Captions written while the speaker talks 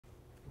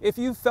If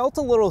you felt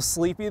a little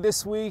sleepy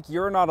this week,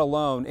 you're not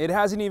alone. It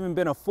hasn't even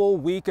been a full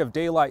week of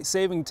daylight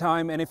saving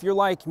time, and if you're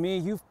like me,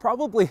 you've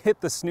probably hit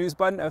the snooze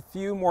button a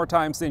few more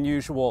times than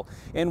usual.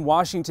 In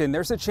Washington,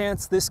 there's a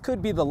chance this could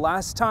be the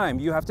last time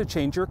you have to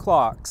change your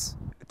clocks.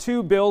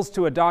 Two bills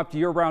to adopt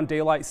year-round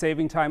daylight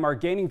saving time are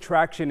gaining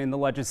traction in the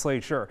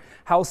legislature.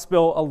 House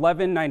Bill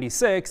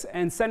 1196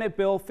 and Senate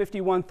Bill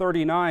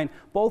 5139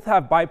 both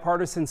have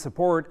bipartisan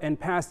support and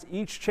passed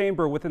each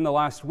chamber within the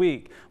last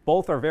week.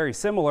 Both are very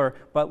similar,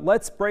 but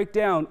let's break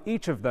down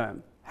each of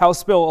them.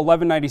 House Bill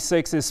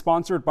 1196 is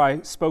sponsored by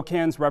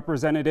Spokane's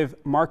Representative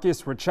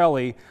Marcus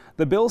Riccelli.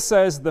 The bill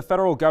says the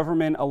federal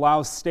government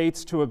allows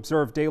states to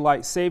observe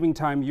daylight saving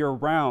time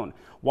year-round.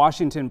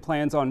 Washington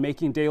plans on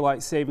making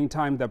daylight saving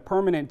time the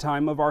permanent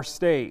time of our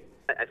state.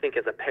 I think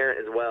as a parent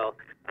as well,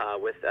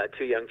 with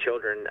two young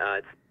children,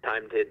 it's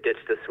time to ditch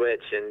the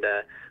switch and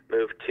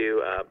move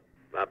to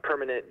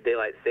permanent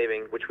daylight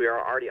saving, which we are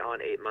already on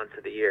 8 months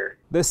of the year.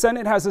 The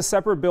Senate has a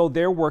separate bill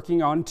they're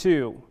working on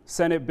too.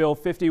 Senate Bill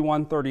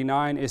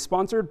 5139 is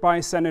sponsored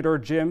by Senator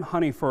Jim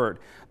Honeyford.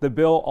 The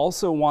bill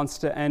also wants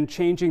to end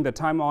changing the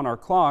time on our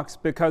clocks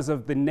because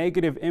of the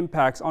negative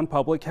impacts on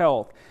public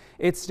health.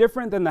 It's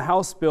different than the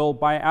House bill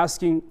by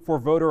asking for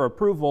voter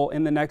approval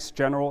in the next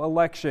general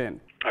election.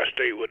 Our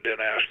state would then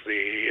ask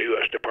the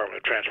U.S. Department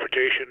of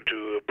Transportation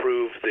to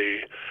approve the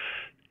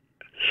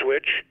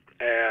switch,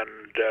 and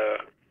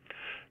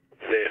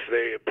if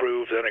they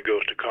approve, then it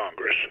goes to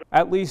Congress.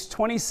 At least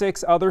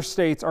 26 other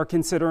states are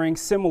considering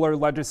similar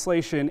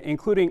legislation,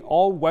 including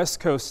all West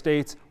Coast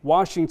states,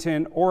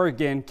 Washington,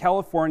 Oregon,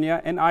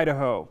 California, and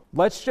Idaho.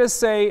 Let's just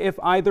say if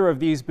either of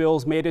these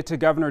bills made it to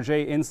Governor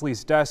Jay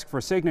Inslee's desk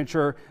for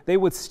signature, they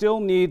would still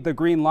need the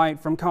green light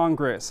from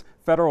Congress.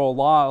 Federal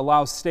law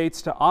allows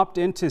states to opt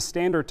into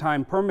standard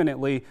time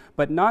permanently,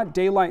 but not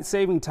daylight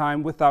saving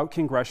time without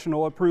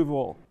congressional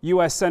approval.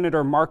 U.S.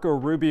 Senator Marco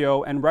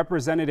Rubio and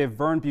Representative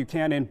Vern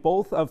Buchanan,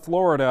 both of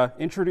Florida,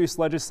 introduced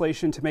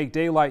legislation to make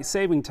daylight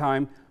saving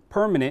time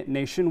permanent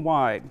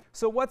nationwide.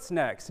 So what's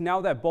next? Now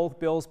that both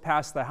bills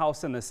passed the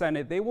House and the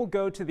Senate, they will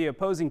go to the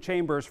opposing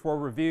chambers for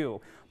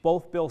review.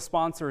 Both bill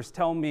sponsors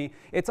tell me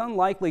it's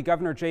unlikely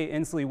Governor Jay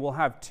Inslee will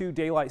have two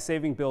daylight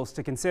saving bills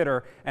to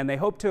consider, and they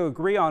hope to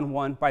agree on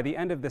one by the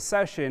end of the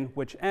session,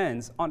 which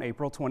ends on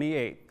April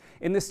 28th.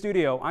 In the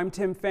studio, I'm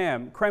Tim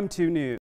Pham, KREM 2 News.